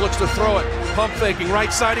 Mahomes looks to throw it. Pump faking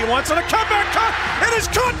right side. He wants it. A comeback cut. It is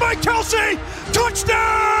caught by Kelsey.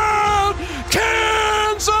 Touchdown!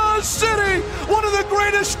 Kansas City. One of the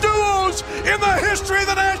greatest duos in the history of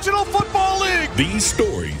the National Football League. These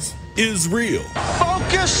stories is real.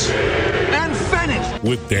 Focus and finish.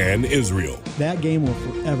 With Dan Israel. That game will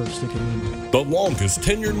forever stick in memory. The longest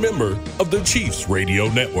tenured member of the Chiefs Radio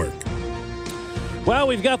Network. Well,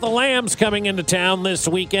 we've got the Lambs coming into town this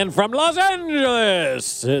weekend from Los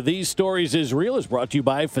Angeles. These Stories is Real is brought to you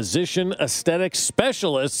by Physician Aesthetic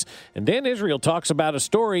Specialists. And Dan Israel talks about a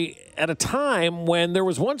story at a time when there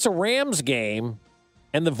was once a Rams game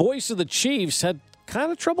and the voice of the Chiefs had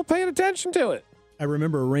kind of trouble paying attention to it. I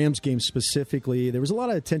remember a Rams game specifically. There was a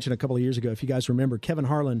lot of attention a couple of years ago. If you guys remember, Kevin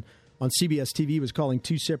Harlan on CBS TV was calling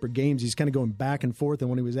two separate games. He's kind of going back and forth. And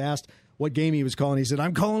when he was asked what game he was calling, he said,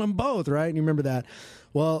 I'm calling them both, right? And you remember that.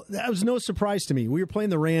 Well, that was no surprise to me. We were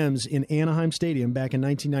playing the Rams in Anaheim Stadium back in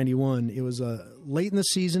 1991. It was late in the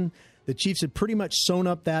season. The Chiefs had pretty much sewn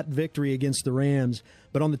up that victory against the Rams.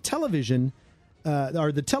 But on the television,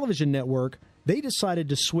 or the television network, they decided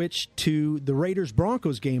to switch to the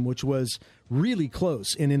Raiders-Broncos game, which was really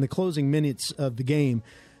close. And in the closing minutes of the game,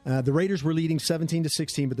 the Raiders were leading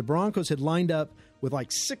 17-16, but the Broncos had lined up with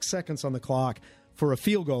like 6 seconds on the clock for a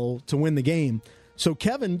field goal to win the game. So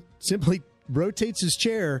Kevin simply rotates his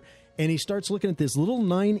chair, and he starts looking at this little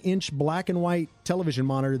 9-inch black and white television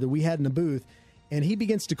monitor that we had in the booth, and he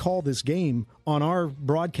begins to call this game on our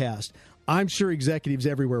broadcast. I'm sure executives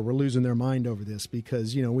everywhere were losing their mind over this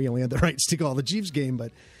because, we only had the rights to call the Chiefs game,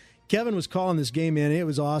 but Kevin was calling this game, man. It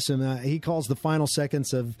was awesome. He calls the final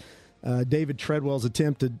seconds of David Treadwell's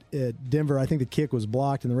attempt at Denver. I think the kick was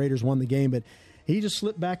blocked, and the Raiders won the game, but he just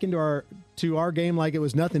slipped back into our game like it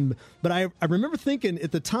was nothing. But I remember thinking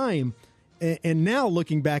at the time, and now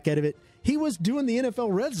looking back at it, he was doing the NFL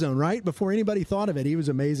Red Zone, right? Before anybody thought of it. He was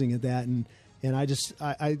amazing at that. And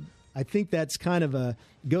I think that's kind of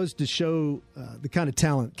goes to show the kind of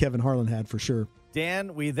talent Kevin Harlan had for sure.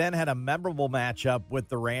 Dan, we then had a memorable matchup with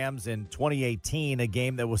the Rams in 2018, a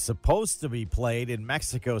game that was supposed to be played in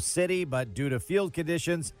Mexico City, but due to field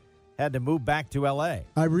conditions, had to move back to L.A.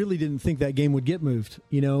 I really didn't think that game would get moved.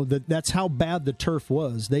 That's how bad the turf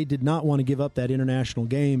was. They did not want to give up that international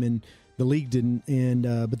game, and the league didn't. And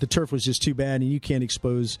but the turf was just too bad, and you can't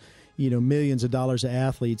expose millions of dollars of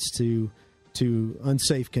athletes to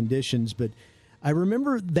unsafe conditions. But I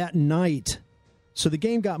remember that night. So the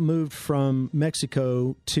game got moved from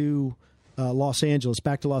Mexico to Los Angeles,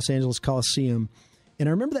 back to Los Angeles Coliseum. And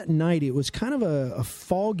I remember that night, it was kind of a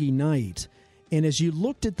foggy night. And as you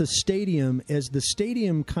looked at the stadium, as the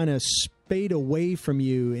stadium kind of spade away from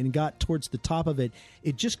you and got towards the top of it,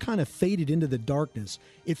 it just kind of faded into the darkness.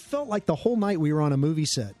 It felt like the whole night we were on a movie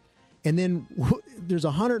set. And then there's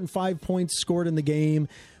 105 points scored in the game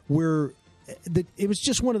where it was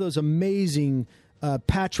just one of those amazing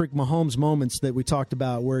Patrick Mahomes moments that we talked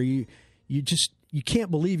about where you can't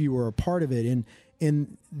believe you were a part of it.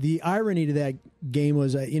 And the irony to that game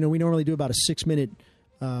was, we normally do about a 6-minute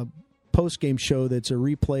post-game show that's a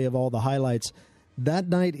replay of all the highlights. That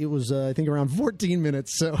night it was, I think, around 14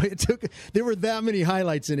 minutes. So there were that many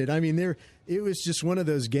highlights in it. I mean, it was just one of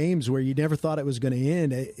those games where you never thought it was going to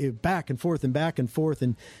end. Back and forth,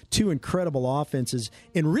 and two incredible offenses,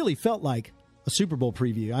 and really felt like a Super Bowl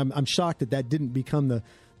preview. I'm shocked that didn't become the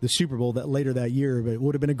Super Bowl later that year, but it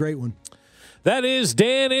would have been a great one. That is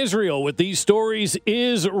Dan Israel with These Stories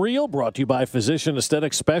Is Real, brought to you by Physician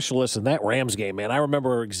Aesthetic Specialists. And that Rams game, man, I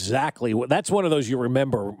remember exactly that's one of those you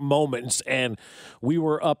remember moments. And we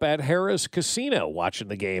were up at Harrah's Casino watching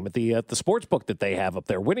the game at the sports book that they have up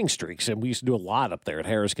there, Winning Streaks. And we used to do a lot up there at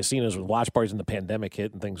Harrah's Casinos with watch parties, and the pandemic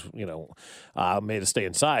hit and things, made us stay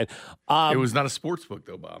inside. It was not a sports book,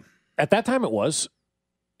 though, Bob. At that time, it was.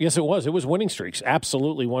 Yes, it was. It was Winning Streaks.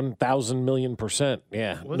 Absolutely, 1,000,000,000%.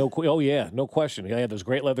 Yeah, no question. They had those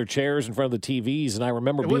great leather chairs in front of the TVs, and I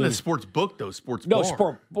remember It wasn't a sports book, though. Sports no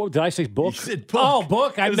bar. Did I say book? You said book. Oh,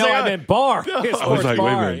 book. I meant bar. No. Sports I was like, bar.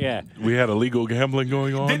 wait a minute. Yeah. We had illegal gambling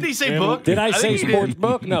going on. Didn't he say book? Did I say think he sports did.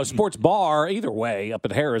 book? No, sports bar. Either way, up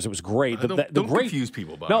at Harrah's, it was great. Don't confuse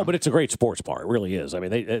people, Bob. No, but it's a great sports bar. It really is. I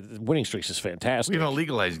mean, Winning Streaks is fantastic. We haven't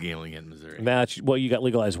legalized gambling in Missouri. Well, you got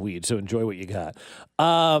legalized weed, so enjoy what you got.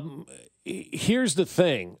 Here's the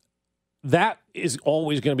thing. That is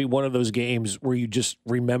always going to be one of those games where you just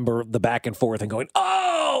remember the back and forth and going,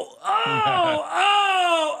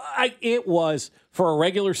 it was, for a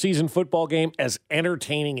regular season football game, as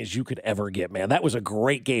entertaining as you could ever get, man. That was a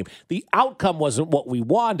great game. The outcome wasn't what we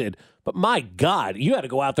wanted, but my God, you had to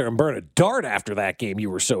go out there and burn a dart after that game. You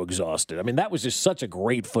were so exhausted. I mean, that was just such a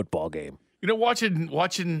great football game.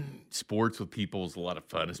 Watching sports with people is a lot of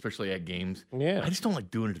fun, especially at games. Yeah. I just don't like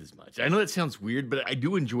doing it as much. I know that sounds weird, but I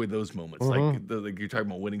do enjoy those moments. Mm-hmm. Like you're talking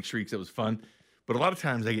about Winning Streaks, that was fun. But a lot of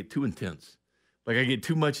times I get too intense. Like I get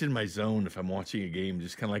too much in my zone if I'm watching a game,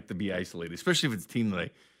 just kind of like to be isolated, especially if it's a team that I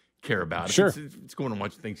care about. Sure. If it's going to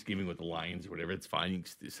watch Thanksgiving with the Lions or whatever, it's fine. You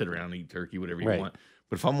can sit around and eat turkey, whatever you Right. want.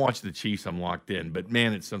 But if I'm watching the Chiefs, I'm locked in. But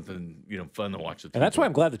man, it's something fun to watch. And that's why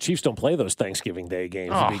I'm glad the Chiefs don't play those Thanksgiving Day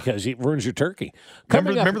games because it ruins your turkey.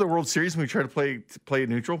 Remember the World Series when we tried to play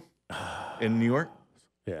neutral in New York?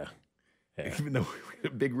 Yeah. Even though we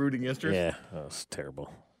had a big rooting against us? Yeah, that was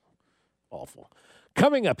terrible. Awful.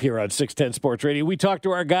 Coming up here on 610 Sports Radio, we talk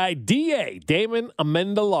to our guy, D.A., Damon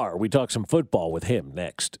Amendolar. We talk some football with him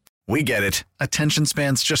next. We get it. Attention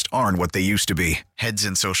spans just aren't what they used to be. Heads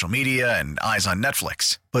in social media and eyes on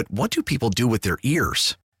Netflix. But what do people do with their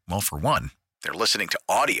ears? Well, for one, they're listening to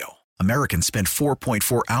audio. Americans spend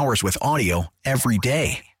 4.4 hours with audio every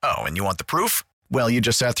day. Oh, and you want the proof? Well, you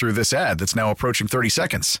just sat through this ad that's now approaching 30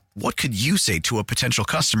 seconds. What could you say to a potential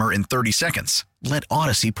customer in 30 seconds? Let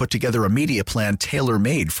Odyssey put together a media plan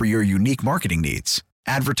tailor-made for your unique marketing needs.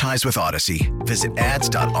 Advertise with Odyssey. Visit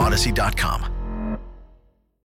ads.odyssey.com.